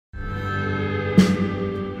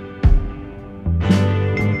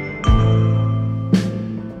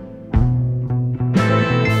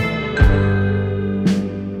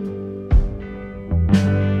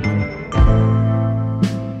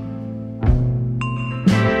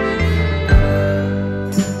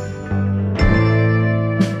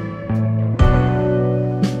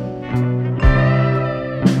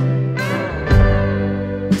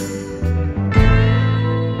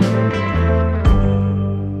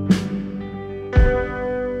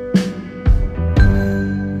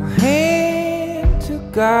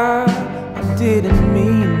God, I didn't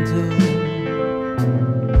mean to.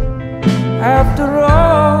 After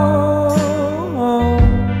all,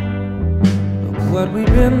 look what we've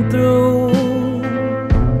been through.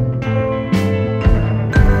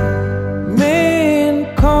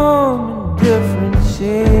 Men come in different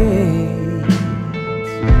shades.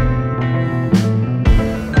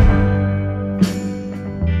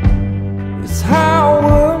 It's how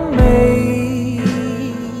we're made.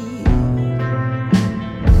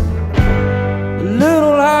 The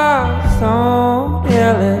little house on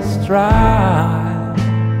Ellis Drive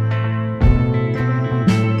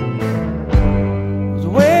was the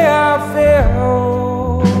way I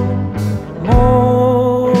felt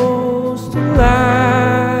most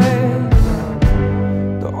alive.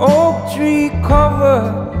 The oak tree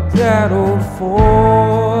covered that old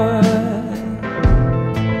fort.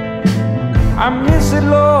 I miss it,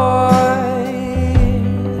 Lord.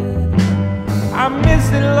 I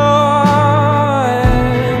miss it, Lord.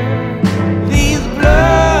 These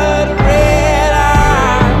blood red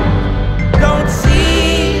eyes don't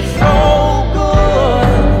see so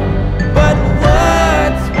good, but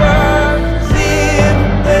what's worse if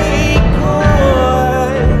they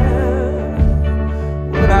could?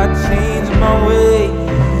 Would I change my ways?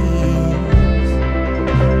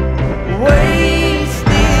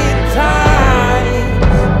 Wasted time,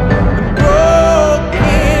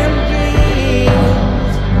 broken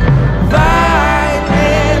dreams,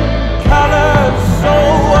 violent colors so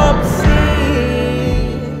obscene.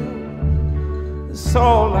 That's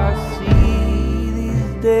all I see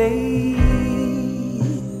these days.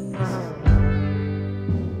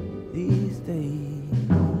 These days.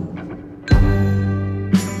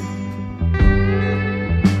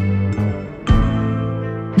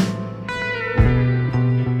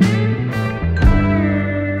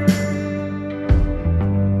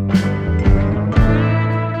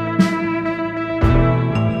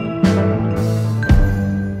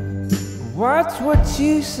 Watch what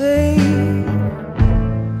you say.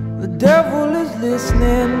 The devil is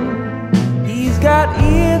listening. He's got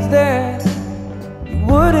ears that you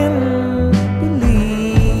wouldn't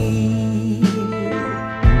believe.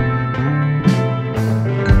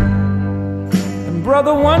 And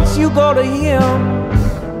brother, once you go to him,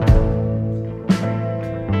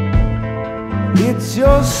 it's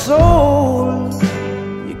your soul.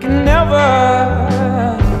 You can never